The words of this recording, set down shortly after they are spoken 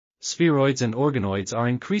spheroids and organoids are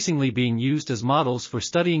increasingly being used as models for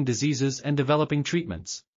studying diseases and developing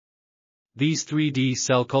treatments. These 3D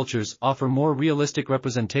cell cultures offer more realistic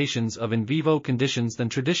representations of in vivo conditions than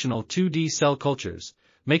traditional 2D cell cultures,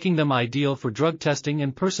 making them ideal for drug testing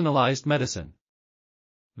and personalized medicine.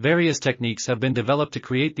 Various techniques have been developed to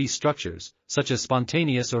create these structures, such as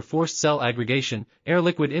spontaneous or forced cell aggregation,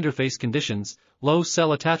 air-liquid interface conditions, low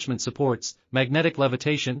cell attachment supports, magnetic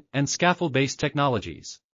levitation, and scaffold-based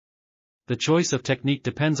technologies. The choice of technique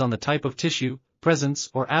depends on the type of tissue, presence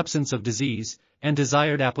or absence of disease, and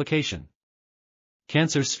desired application.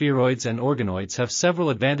 Cancer spheroids and organoids have several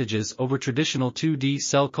advantages over traditional 2D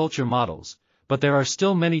cell culture models, but there are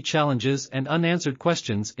still many challenges and unanswered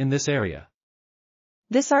questions in this area.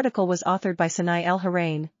 This article was authored by Sanae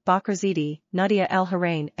Harane, Bochra Zidi, Nadia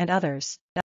Harane and others.